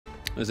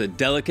It was a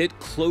delicate,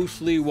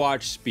 closely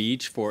watched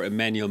speech for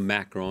Emmanuel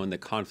Macron in the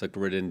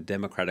conflict-ridden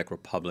Democratic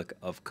Republic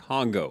of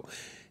Congo.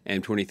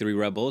 M23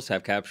 rebels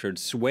have captured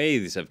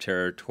swathes of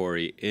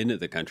territory in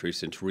the country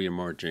since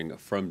re-emerging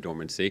from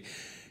dormancy.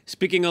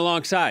 Speaking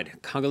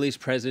alongside Congolese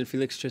President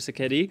Felix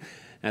Tshisekedi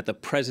at the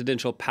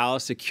presidential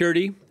palace,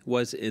 security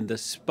was in the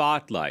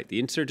spotlight. The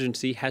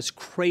insurgency has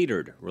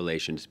cratered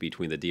relations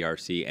between the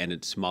DRC and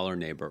its smaller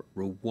neighbor,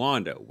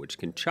 Rwanda, which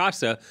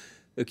Kinshasa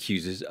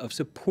accuses of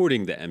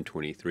supporting the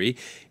M23.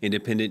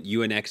 Independent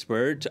UN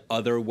experts,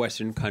 other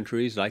Western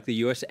countries like the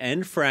US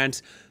and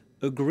France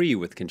agree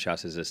with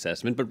Kinshasa's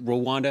assessment, but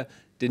Rwanda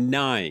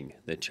denying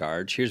the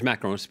charge. Here's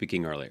Macron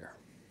speaking earlier.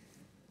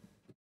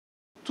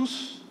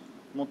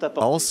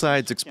 All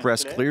sides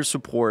expressed clear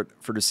support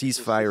for the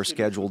ceasefire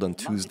scheduled on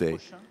Tuesday.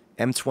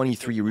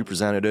 M23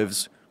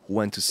 representatives who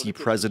went to see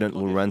President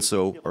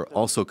Lourenço are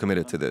also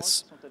committed to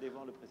this.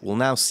 We'll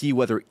now see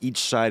whether each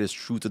side is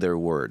true to their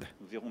word.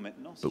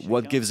 But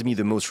what gives me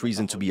the most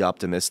reason to be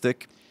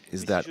optimistic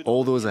is that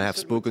all those I have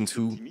spoken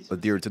to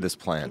adhere to this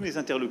plan.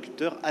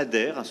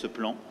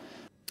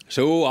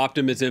 So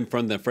optimism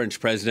from the French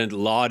president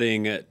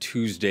lauding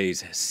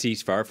Tuesday's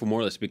ceasefire. For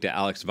more, let's speak to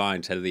Alex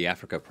Vines, head of the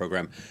Africa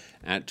program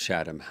at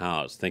Chatham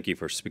House. Thank you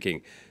for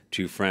speaking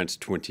to France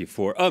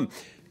 24.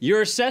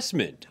 Your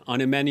assessment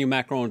on Emmanuel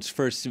Macron's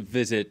first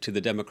visit to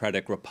the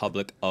Democratic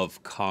Republic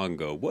of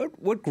Congo.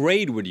 What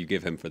grade would you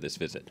give him for this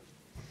visit?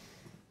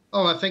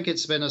 Oh, I think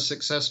it's been a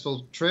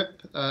successful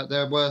trip.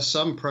 There were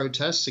some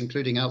protests,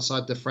 including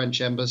outside the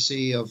French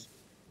embassy, of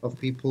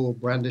people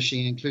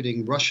brandishing,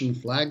 including Russian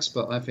flags,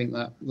 but I think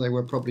that they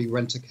were probably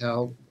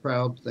rent-a-cow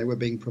crowd. They were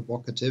being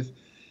provocative.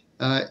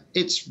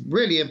 It's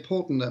really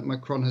important that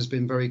Macron has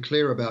been very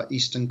clear about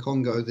Eastern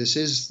Congo. This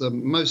is the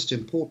most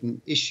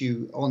important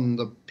issue on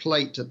the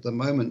plate at the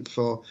moment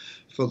for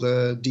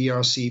the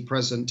DRC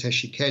President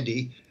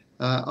Tshisekedi.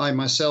 I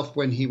myself,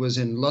 when he was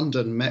in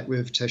London, met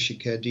with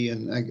Tshisekedi,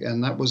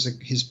 and that was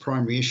his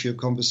primary issue of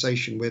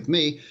conversation with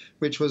me,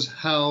 which was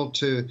how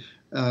to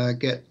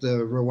get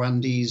the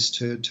Rwandese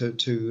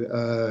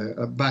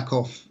to back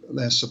off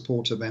their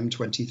support of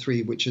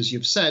M23, which, as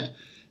you've said,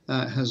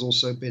 has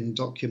also been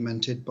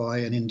documented by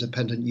an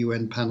independent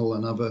UN panel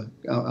and other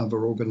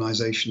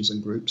organizations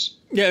and groups.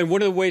 Yeah, and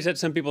one of the ways that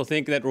some people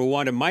think that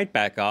Rwanda might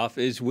back off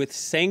is with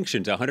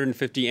sanctions.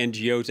 150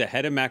 NGOs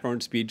ahead of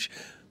Macron's speech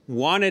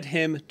wanted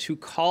him to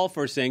call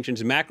for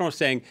sanctions. Macron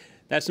saying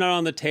that's not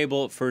on the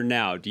table for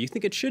now. Do you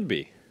think it should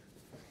be?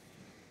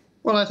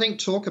 Well, I think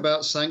talk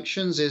about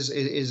sanctions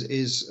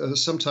is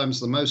sometimes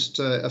the most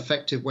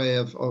effective way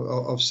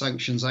of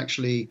sanctions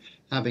actually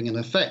having an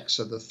effect.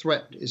 So the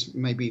threat is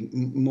maybe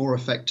more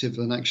effective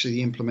than actually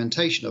the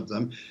implementation of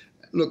them.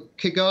 Look,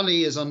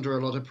 Kigali is under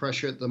a lot of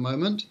pressure at the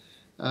moment.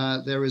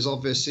 There is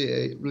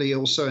obviously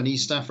also an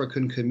East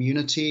African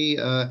community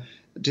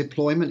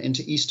deployment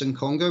into Eastern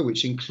Congo,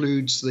 which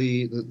includes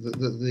the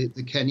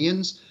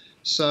Kenyans.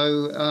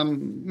 So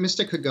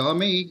Mr.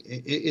 Kagame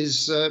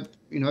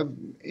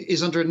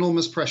is under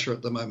enormous pressure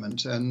at the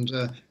moment, and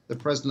the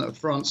president of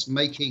France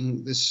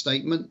making this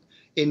statement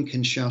in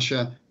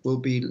Kinshasa will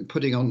be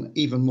putting on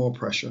even more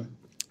pressure.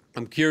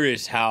 I'm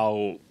curious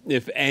how,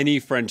 if any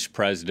French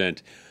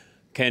president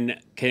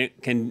can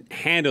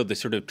handle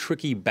this sort of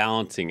tricky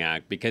balancing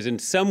act, because in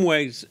some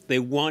ways they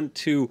want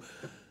to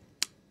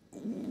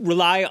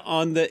rely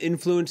on the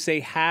influence they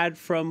had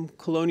from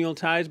colonial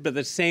ties, but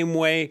the same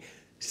way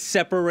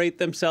separate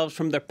themselves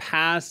from their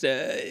past.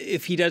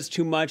 If he does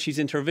too much, he's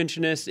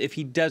interventionist. If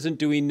he doesn't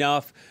do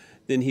enough,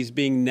 then he's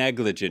being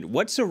negligent.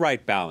 What's the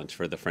right balance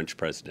for the French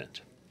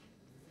president?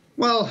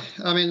 Well,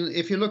 I mean,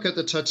 if you look at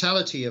the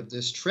totality of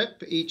this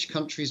trip, each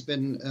country's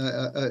been,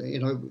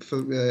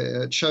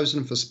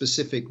 chosen for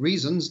specific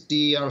reasons.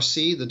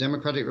 DRC, the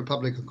Democratic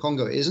Republic of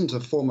Congo, isn't a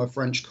former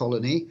French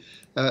colony.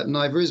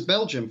 Neither is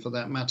Belgium, for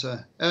that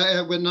matter.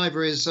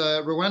 Neither is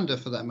Rwanda,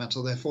 for that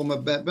matter. They're former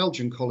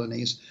Belgian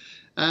colonies.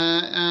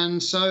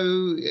 And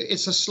so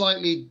it's a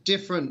slightly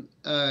different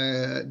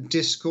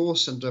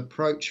discourse and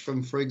approach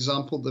from, for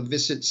example, the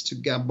visits to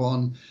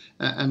Gabon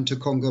and to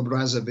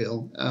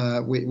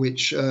Congo-Brazzaville,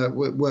 which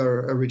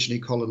were originally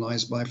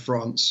colonized by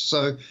France.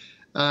 So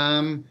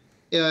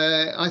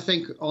I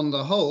think on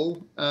the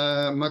whole,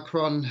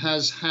 Macron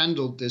has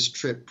handled this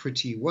trip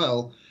pretty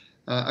well.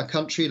 A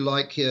country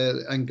like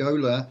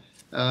Angola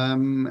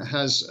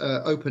has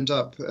opened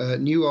up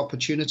new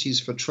opportunities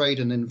for trade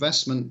and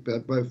investment,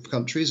 both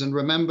countries. And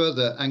remember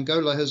that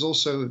Angola has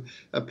also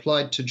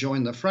applied to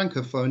join the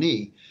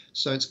Francophonie.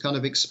 So it's kind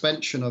of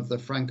expansion of the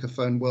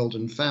Francophone world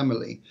and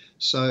family.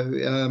 So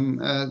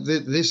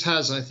this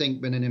has, I think,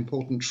 been an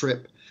important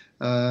trip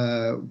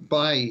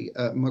by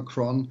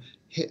Macron,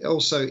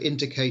 also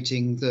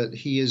indicating that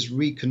he is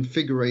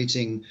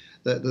reconfiguring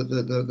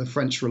the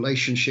French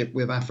relationship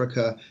with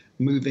Africa,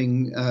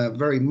 moving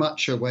very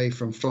much away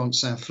from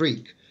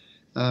France-Afrique.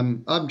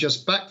 I'm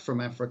just back from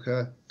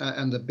Africa,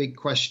 and the big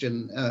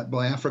question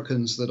by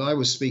Africans that I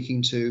was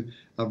speaking to,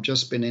 I've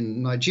just been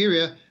in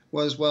Nigeria,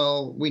 was,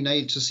 well, we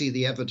need to see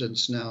the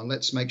evidence now.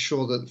 Let's make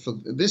sure that for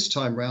this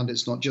time round,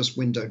 it's not just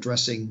window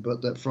dressing,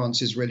 but that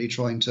France is really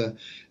trying to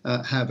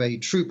have a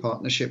true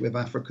partnership with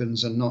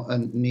Africans and not a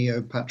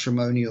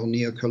neo-patrimonial,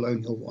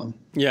 neo-colonial one.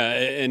 Yeah,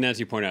 and as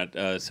you point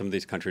out, some of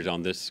these countries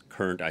on this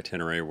current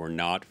itinerary were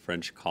not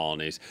French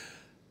colonies.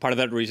 Part of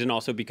that reason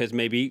also because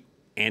maybe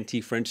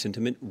anti-French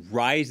sentiment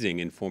rising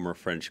in former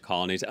French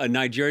colonies.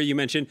 Nigeria, you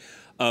mentioned,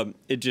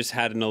 it just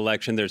had an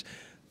election. There's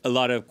a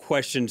lot of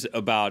questions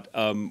about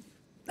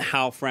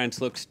how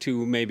France looks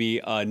to maybe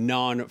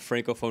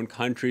non-Francophone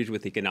countries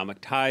with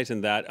economic ties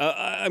and that.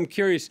 I'm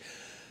curious,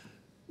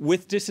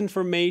 with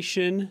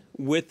disinformation,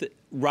 with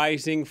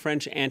rising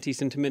French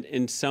anti-sentiment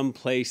in some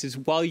places,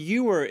 while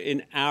you were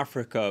in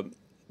Africa,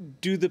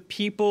 do the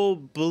people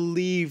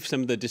believe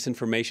some of the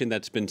disinformation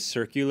that's been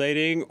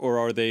circulating, or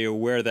are they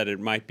aware that it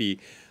might be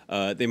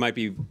they might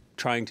be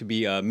trying to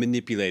be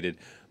manipulated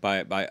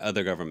by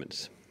other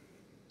governments?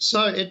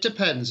 So it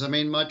depends. I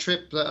mean, my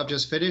trip that I've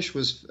just finished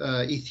was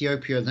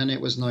Ethiopia, and then it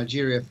was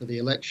Nigeria for the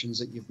elections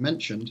that you've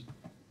mentioned.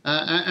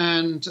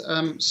 And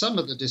some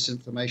of the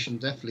disinformation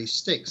definitely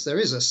sticks. There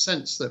is a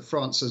sense that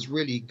France has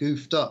really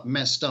goofed up,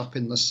 messed up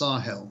in the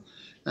Sahel,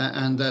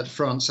 and that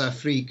France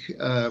Afrique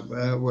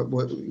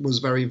was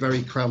very,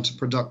 very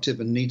counterproductive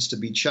and needs to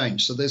be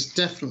changed. So there's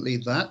definitely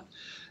that.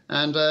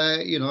 And,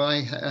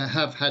 I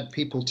have had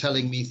people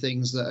telling me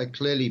things that are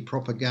clearly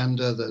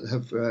propaganda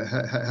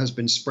that has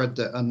been spread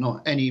that are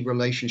not any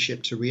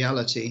relationship to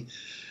reality.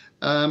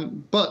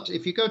 But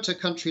if you go to a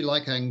country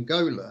like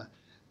Angola,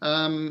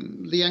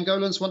 the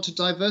Angolans want to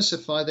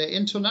diversify their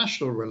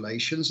international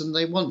relations, and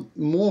they want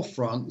more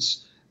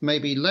France,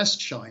 maybe less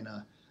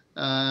China.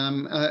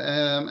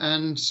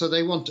 And so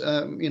they want,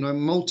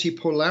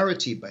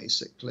 multipolarity,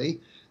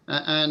 basically.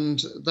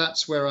 And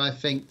that's where I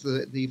think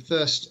the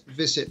first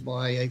visit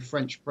by a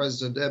French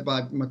president,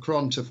 by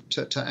Macron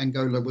to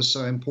Angola was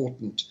so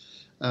important,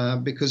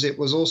 because it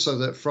was also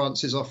that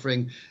France is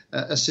offering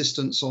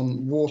assistance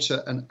on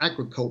water and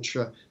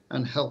agriculture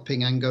and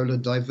helping Angola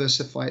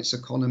diversify its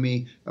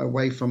economy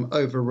away from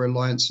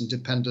over-reliance and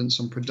dependence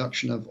on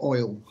production of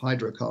oil,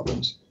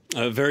 hydrocarbons.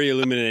 Very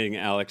illuminating,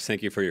 Alex.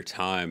 Thank you for your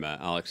time.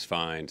 Alex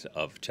Fiennes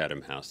of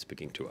Chatham House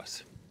speaking to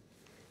us.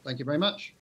 Thank you very much.